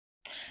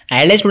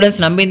Hello students,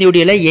 நம்ம இந்த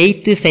வீடியோல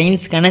 8th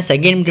சயின்ஸ்க்கான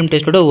second midterm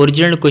டெஸ்டோட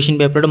original question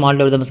பேப்பரோட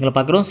மாடல் எழுத பசங்களா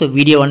பார்க்குறோம். ஸோ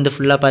வீடியோ வந்து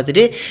ஃபுல்லாக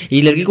பார்த்துட்டு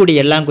இதில்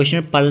இருக்கக்கூடிய எல்லா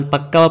கொஸ்டினும்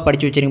பக்காவாக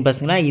படித்து வச்சிருங்க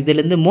பசங்களா.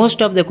 இதுலேருந்து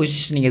மோஸ்ட் ஆஃப் த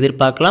கொஸ்டின்ஸ் நீங்கள்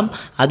எதிர்பார்க்கலாம்.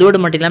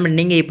 அதோடு மட்டும் இல்லாமல்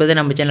நீங்கள் இப்போ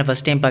தான் நம்ம சேனல்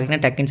ஃபஸ்ட் டைம்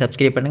பார்க்குறீங்கன்னா டக்குன்னு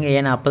சப்ஸ்கிரைப் பண்ணுங்கள்.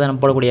 ஏன்னா அப்போ தான்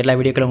நம்ம போடக்கூடிய எல்லா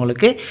வீடியோக்களும்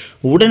உங்களுக்கு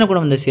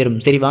உடனுக்குடன் வந்து சேரும்.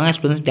 சரி வாங்க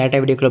ஸ்டூடெண்ட்ஸ்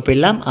டேட்டா வீடியோக்குள்ள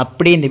போயிடலாம்.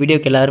 அப்படியே இந்த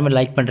வீடியோக்கு எல்லாருமே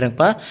லைக்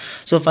பண்ணுறேன்ப்பா.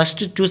 ஸோ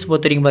ஃபஸ்ட்டு சூஸ்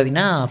பொறுத்த வரைக்கும்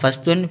பார்த்தீங்கன்னா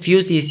first one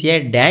fuse is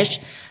A dash.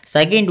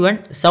 Second one,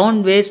 sound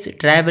waves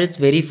travels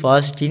very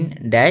fast in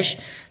dash.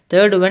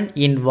 Third one,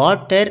 in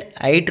water,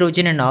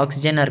 hydrogen and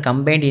oxygen are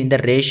combined in the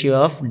ratio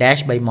of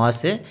dash by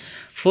mass.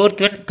 Fourth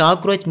one,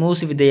 cockroach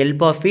moves with the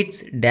help of its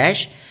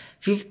dash.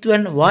 Fifth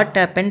one,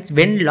 what happens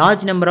when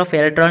large number of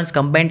electrons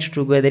combine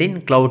together in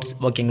clouds?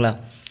 ஓகேங்களா.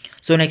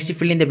 So next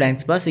fill in the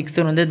blanks bar. Sixth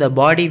one the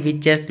body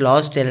which has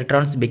lost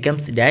electrons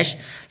becomes dash.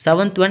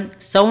 Seventh one,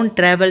 sound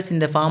travels in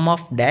the form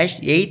of dash.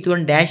 Eighth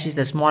one, dash is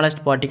the smallest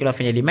particle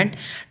of an element.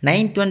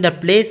 Ninth one, the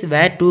place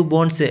where two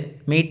bones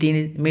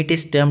meet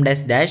is termed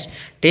as dash.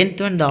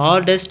 Tenth one, the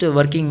hardest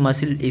working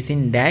muscle is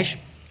in dash.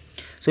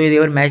 So they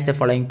were match the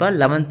following part.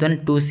 11th one,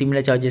 2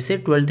 similar charges.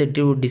 12th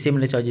 2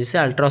 dissimilar charges.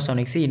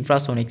 Ultrasonics,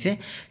 infrasonics,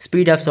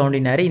 speed of sound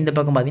in array. இந்த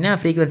பக்கம் பார்த்தீங்கன்னா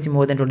frequency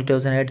more than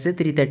 20,000 Hz,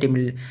 330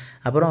 mil.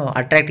 அப்புறம்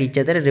attract each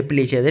other,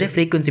 repel each other,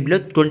 frequency below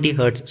 20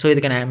 Hz. So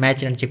இதுக்கான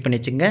match நான் check பண்ணி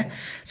வச்சுங்க.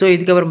 So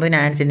இதுக்கப்புறம்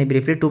பார்த்தீங்கன்னா ஆன்சர் என்ன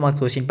briefly 2 marks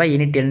question பா.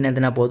 யூனிட் 10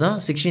 எதுனா போதும்.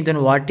 16th one,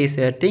 what is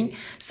earthing.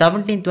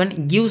 17th one,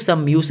 give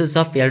some uses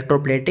of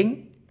electroplating.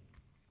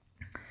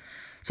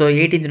 So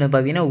 18th one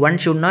பார்த்தீங்கன்னா one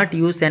should not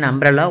use an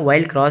umbrella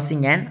while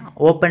crossing an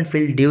open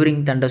field during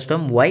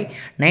thunderstorm. Why?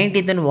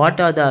 19th one, what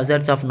are the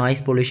hazards of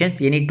noise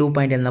pollutions? Any 2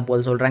 point என்ன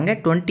போது சொல்கிறாங்க.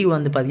 20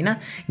 வந்து பார்த்தீங்கன்னா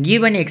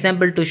give an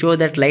example to show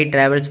that light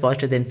travels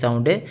faster than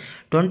sound.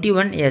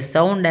 21, a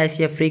sound has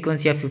a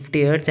frequency of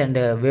 50 Hz and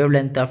a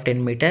wavelength of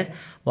 10 meter.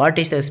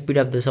 What is the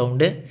speed of the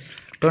sound?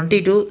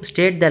 22,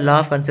 state the law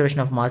of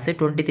conservation of mass.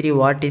 23,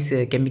 what is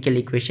a chemical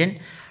equation?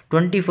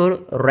 24,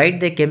 write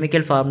the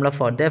chemical formula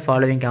for the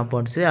following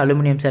compounds: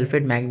 aluminum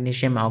sulfate,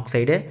 magnesium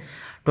oxide.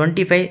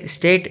 25,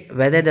 state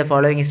whether the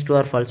following is true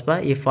or false.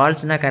 If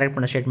false na correct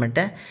பண்ண statement.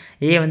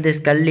 A வந்து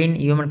skull in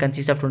human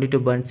consists of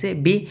 22 bones.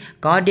 B,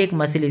 cardiac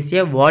muscle is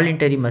a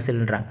voluntary muscle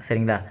ன்றாங்க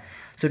சரிங்களா.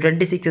 So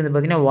 26 வந்து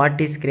பார்த்தீங்கன்னா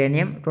what is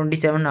cranium.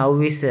 27, how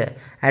is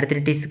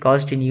arthritis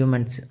caused in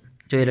humans.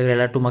 So இதில்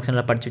எல்லா 2 marks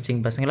நல்லா படிச்சு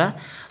வச்சிங்க பசங்களா.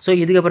 ஸோ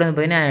இதுக்கப்புறம் வந்து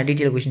பார்த்தீங்கன்னா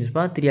டீட்டெயில்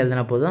கொஷின்ஸ்ப்பா 3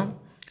 எழுதுனா போதும்.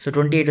 ஸோ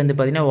 28 வந்து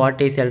பார்த்தீங்கன்னா what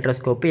is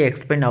எலக்ட்ரோஸ்கோப்பி,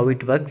 explain how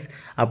it works.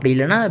 அப்படி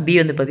இல்லைனா பி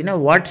வந்து பார்த்தீங்கன்னா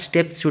what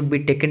steps should be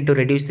taken to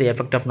reduce the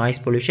effect of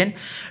noise pollution.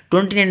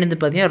 29 வந்து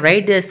பார்த்தீங்கன்னா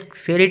right the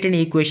skeleton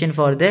equation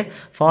for the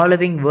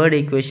following word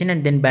equation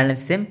and then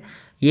balance them.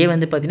 ஏ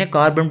வந்து பார்த்தீங்கன்னா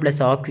carbon plus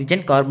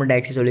oxygen, carbon di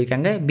oxide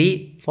சொல்லியிருக்காங்க. B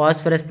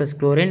phosphorus plus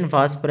chlorine,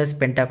 phosphorus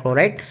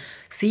pentachloride.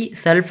 C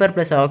sulphur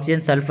plus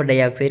oxygen, sulphur di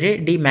oxide.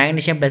 D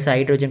magnesium plus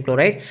hydrogen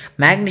chloride,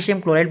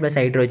 magnesium chloride plus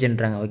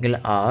ஹைட்ரோஜன்றாங்க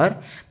ஓகேங்களா. R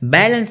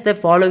balance the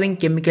following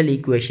chemical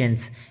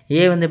equations.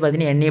 ஏ வந்து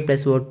பார்த்தீங்கன்னா Na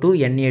plus O2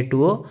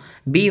 Na2O.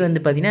 B வந்து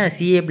பார்த்தீங்கன்னா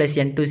Ca plus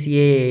N2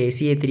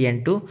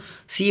 Ca3N2.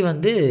 C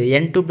வந்து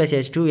N2 plus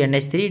H2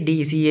 NH3. D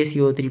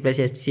CaCO3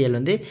 plus HCl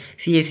வந்து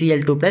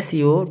CaCl2 plus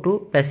CO2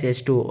 plus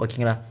H2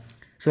 ஓகேங்களா.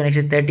 So next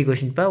is 30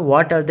 question pa.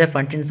 What are the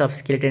functions of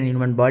skeleton in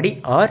human body?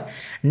 Or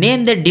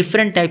name the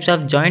different types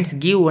of joints.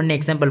 Give one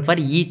example for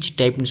each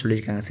type னு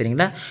சொல்லியிருக்காங்க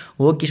சரிங்களா.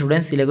 Okay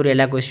students இதில் கூட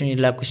எல்லா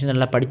question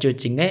நல்லா படித்து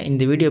வச்சுங்க.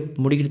 இந்த வீடியோ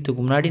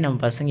முடிக்கிறதுக்கு முன்னாடி நம்ம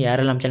பசங்க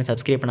யாரெல்லாம் சேனல்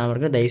சப்ஸ்கிரைப் பண்ணாமல்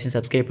இருக்க தயவுசெய்து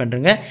சப்ஸ்கிரைப்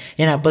பண்ணுறங்க.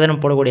 ஏன்னா அப்போ தான்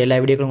நம்ம போடக்கூடிய எல்லா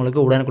வீடியோக்களும்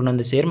உங்களுக்கு உடனுக்குடன்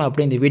வந்து சேரும்.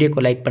 அப்படியே இந்த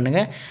வீடியோக்கு லைக்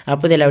பண்ணுங்கள்.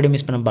 அப்போ தான் எல்லா வீடியோ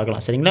மிஸ் பண்ண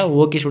பார்க்கலாம் சரிங்களா.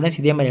 ஓகே ஸ்டூடெண்ட்ஸ்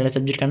இதே மாதிரி எல்லா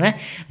சப்ஜெக்ட்கான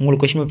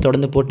உங்களுக்கு கொஸ்டின் பேப்பர்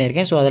தொடர்ந்து போட்டுனே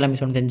இருக்கேன். ஸோ அதெல்லாம்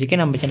மிஸ் பண்ண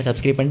தெரிஞ்சுக்க நம்ம சேனல்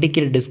சப்ஸ்கிரைப் பண்ணிட்டு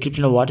கீழே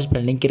டிஸ்கிரிப்ஷனில்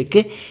வாட்ஸ்அப்பில் லிங்க்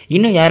இருக்குது.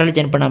 இன்னும் யாராலும்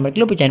ஜாயின் பண்ணாமல்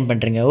இருக்கல இப்போ ஜாயின்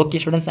பண்ணுறீங்க. ஓகே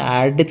ஸ்டூடெண்ட்ஸ்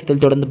அடுத்த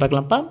தொடர்ந்து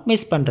பார்க்கலாம்ப்பா.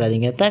 மிஸ்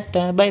பண்ணுறாதீங்க.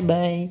 Tata bye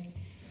by.